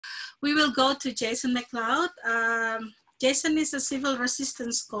We will go to Jason MacLeod. Jason is a civil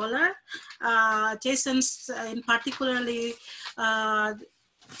resistance scholar. Jason's in particularly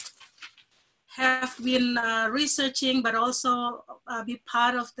have been researching, but also be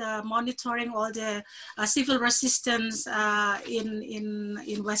part of the monitoring all the civil resistance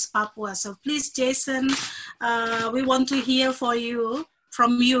in West Papua. So please, Jason, we want to hear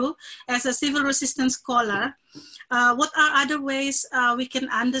from you as a civil resistance scholar. What are other ways we can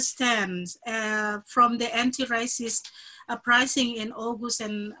understand from the anti-racist uprising in August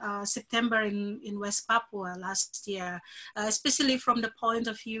and September in West Papua last year, especially from the point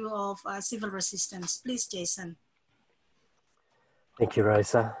of view of civil resistance? Please, Jason. Thank you,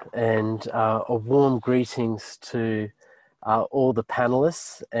 Rosa, and a warm greetings to all the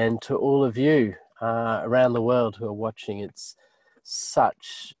panelists and to all of you around the world who are watching. It's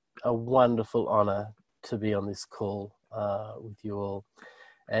such a wonderful honor to be on this call with you all,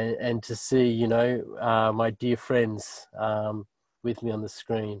 and to see, you know, my dear friends with me on the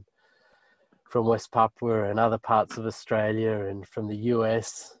screen from West Papua and other parts of Australia and from the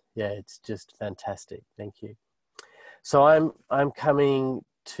US. Yeah, it's just fantastic. Thank you. So I'm coming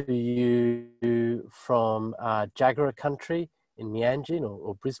to you from Jagera country in Mianjin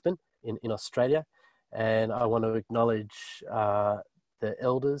or Brisbane in Australia, and I want to acknowledge the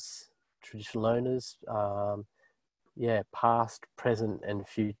elders, traditional owners, past, present and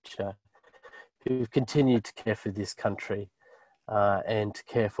future, who've continued to care for this country and to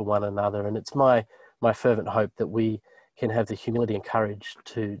care for one another. And it's my fervent hope that we can have the humility and courage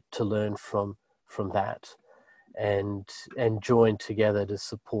to learn from that and join together to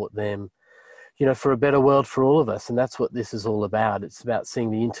support them, you know, for a better world for all of us. And that's what this is all about. It's about seeing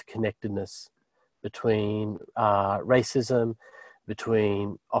the interconnectedness between racism,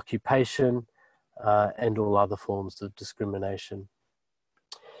 between occupation, and all other forms of discrimination.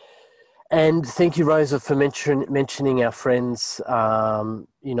 And thank you, Rosa, for mentioning our friends,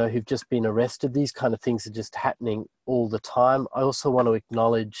 you know, who've just been arrested. These kind of things are just happening all the time. I also want to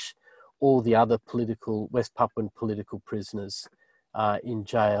acknowledge all the other West Papuan political prisoners in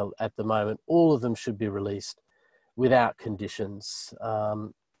jail at the moment. All of them should be released without conditions.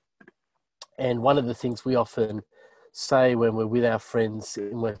 And one of the things we often say when we're with our friends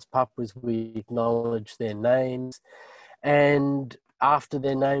in West Papua is we acknowledge their names, and after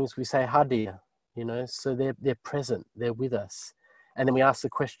their names we say hadir, you know, so they're present, they're with us. And then we ask the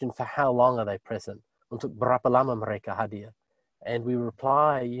question, for how long are they present? Untuk berapa lama mereka hadir? And we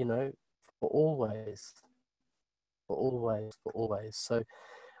reply, you know, for always, for always, for always. So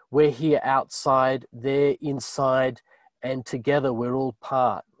we're here outside, they're inside, and together we're all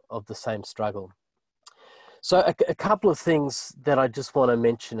part of the same struggle. So a couple of things that I just want to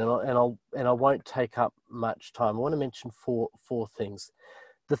mention, and I won't take up much time. I want to mention four things.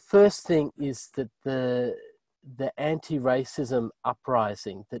 The first thing is that the anti-racism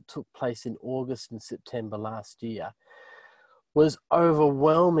uprising that took place in August and September last year was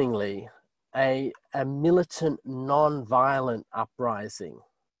overwhelmingly a militant, non-violent uprising.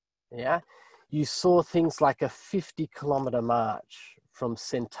 Yeah, you saw things like a 50-kilometre march from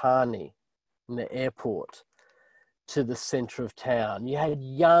Sentani in the airport to the centre of town. You had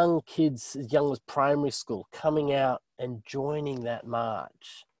young kids as young as primary school coming out and joining that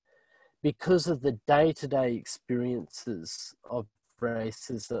march because of the day-to-day experiences of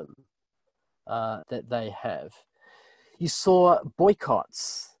racism that they have. You saw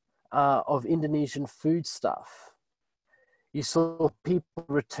boycotts of Indonesian foodstuff. You saw people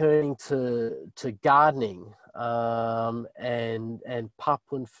returning to gardening and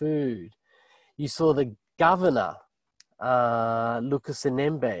Papuan food. You saw the governor, Lucas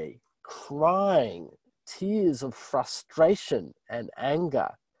Enembe, crying tears of frustration and anger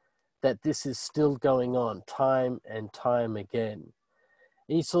that this is still going on time and time again.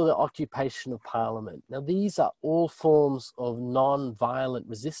 And you saw the occupation of Parliament. Now, these are all forms of non-violent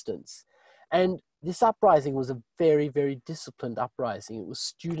resistance. And this uprising was a very, very disciplined uprising. It was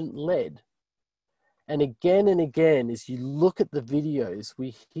student-led. And again, as you look at the videos,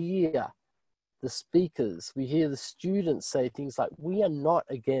 we hear the speakers, we hear the students say things like, we are not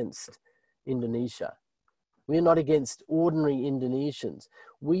against Indonesia. We are not against ordinary Indonesians.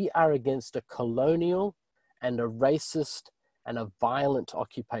 We are against a colonial and a racist and a violent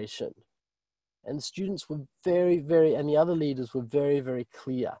occupation. And the students were very, very, and the other leaders were very, very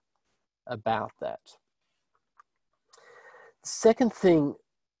clear about that. The second thing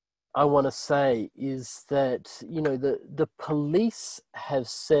I want to say is that, you know, the police have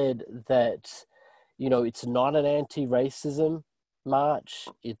said that, you know, it's not an anti-racism march,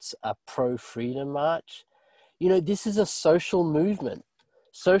 it's a pro-freedom march. You know, this is a social movement.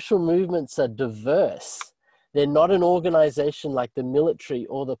 Social movements are diverse. They're not an organization like the military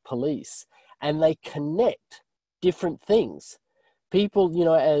or the police, and they connect different things. People, you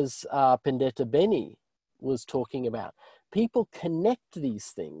know, as Pendeta Beni was talking about, people connect these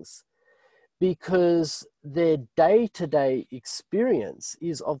things because their day-to-day experience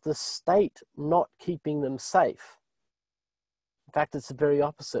is of the state not keeping them safe. In fact, it's the very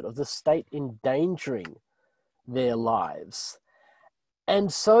opposite, of the state endangering their lives.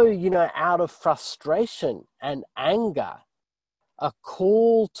 And so, you know, out of frustration and anger, a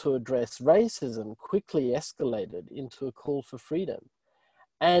call to address racism quickly escalated into a call for freedom.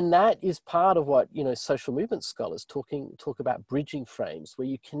 And that is part of what, you know, social movement scholars talk about bridging frames, where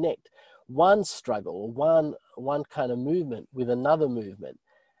you connect one struggle, one kind of movement with another movement.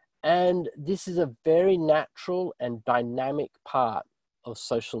 And this is a very natural and dynamic part of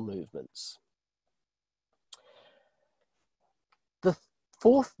social movements.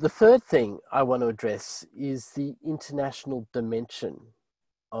 The third thing I want to address is the international dimension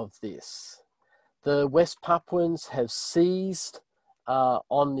of this. The West Papuans have seized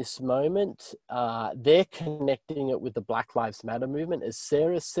on this moment. They're connecting it with the Black Lives Matter movement. As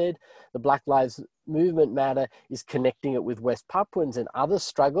Sarah said, the Black Lives Movement Matter is connecting it with West Papuans and other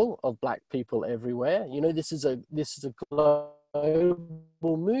struggle of Black people everywhere. You know, this is a global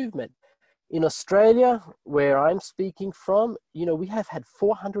movement. In Australia, where I'm speaking from, you know, we have had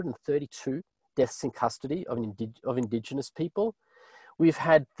 432 deaths in custody of Indigenous people. We've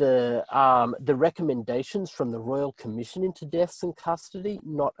had the recommendations from the Royal Commission into deaths in custody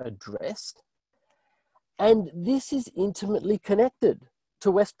not addressed. And this is intimately connected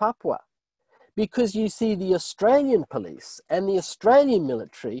to West Papua, because you see the Australian police and the Australian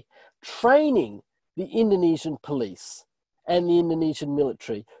military training the Indonesian police and the Indonesian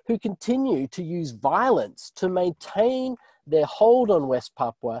military, who continue to use violence to maintain their hold on West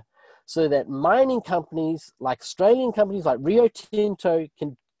Papua, so that mining companies like Australian companies like Rio Tinto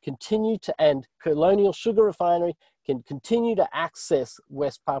can continue to, and Colonial Sugar Refinery can continue to access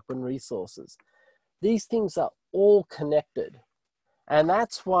West Papuan resources. These things are all connected. And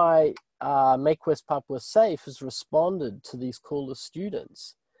that's why Make West Papua Safe has responded to these call of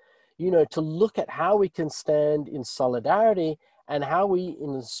students, you know, to look at how we can stand in solidarity, and how we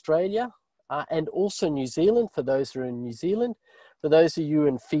in Australia and also New Zealand, for those who are in New Zealand, for those of you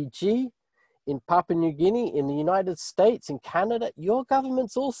in Fiji, in Papua New Guinea, in the United States, in Canada, your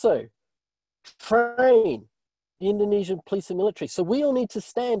governments also train the Indonesian police and military. So we all need to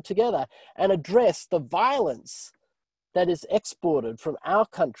stand together and address the violence that is exported from our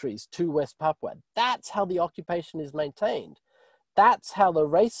countries to West Papua. That's how the occupation is maintained. That's how the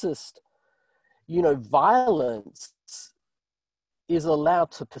racist, you know, violence is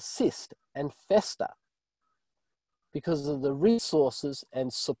allowed to persist and fester, because of the resources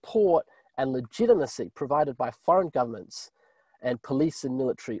and support and legitimacy provided by foreign governments and police and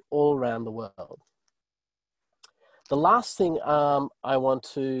military all around the world. The last thing I want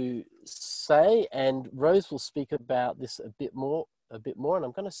to say, and Rose will speak about this a bit more, and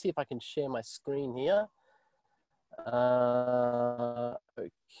I'm going to see if I can share my screen here.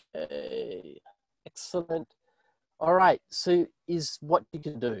 Okay, excellent. All right, so is what you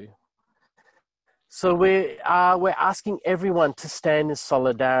can do. So we're asking everyone to stand in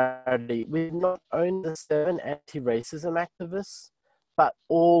solidarity with not only the 7 anti-racism activists, but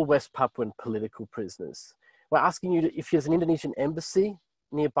all West Papuan political prisoners. We're asking you to, if there's an Indonesian embassy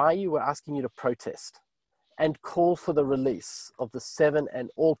nearby you, we're asking you to protest and call for the release of the 7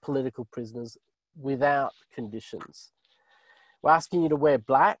 and all political prisoners without conditions. We're asking you to wear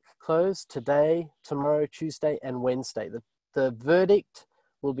black clothes today, tomorrow, Tuesday, and Wednesday. The verdict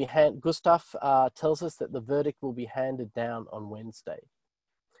will be Gustav tells us that the verdict will be handed down on Wednesday.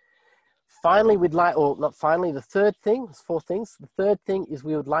 Finally, the third thing, there's 4 things. The third thing is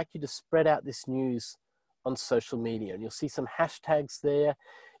we would like you to spread out this news on social media, and you'll see some hashtags there.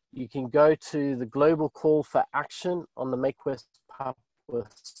 You can go to the Global Call for Action on the Make West Papua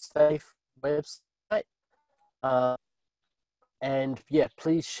Safe website. And yeah,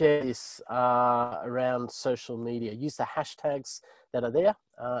 please share this around social media. Use the hashtags that are there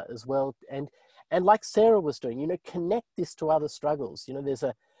as well. And like Sarah was doing, you know, connect this to other struggles. You know, there's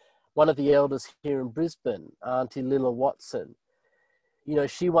one of the elders here in Brisbane, Auntie Lila Watson. You know,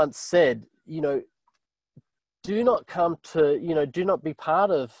 she once said, you know, do not be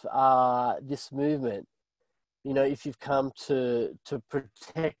part of this movement, you know, if you've come to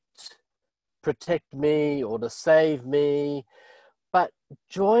protect me or to save me, but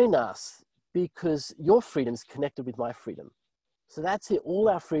join us because your freedom is connected with my freedom. So that's it. All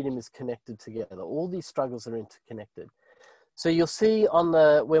our freedom is connected together. All these struggles are interconnected. So you'll see on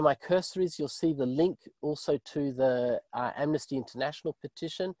the, where my cursor is, you'll see the link also to the Amnesty International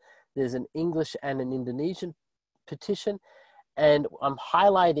petition. There's an English and an Indonesian petition. And I'm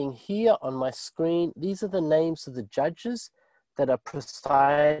highlighting here on my screen, these are the names of the judges that are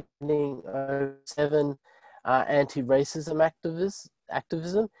presiding over 7 anti-racism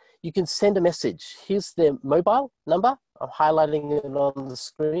activism. You can send a message. Here's their mobile number. I'm highlighting it on the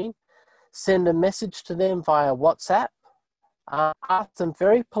screen. Send a message to them via WhatsApp. Ask them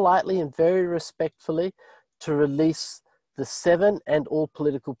very politely and very respectfully to release the 7 and all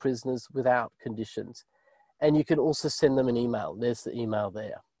political prisoners without conditions. And you can also send them an email. There's the email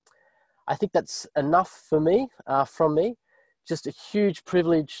there. I think that's enough for me, from me. Just a huge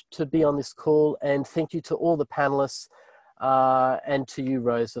privilege to be on this call, and thank you to all the panelists and to you,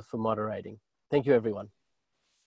 Rosa, for moderating. Thank you, everyone.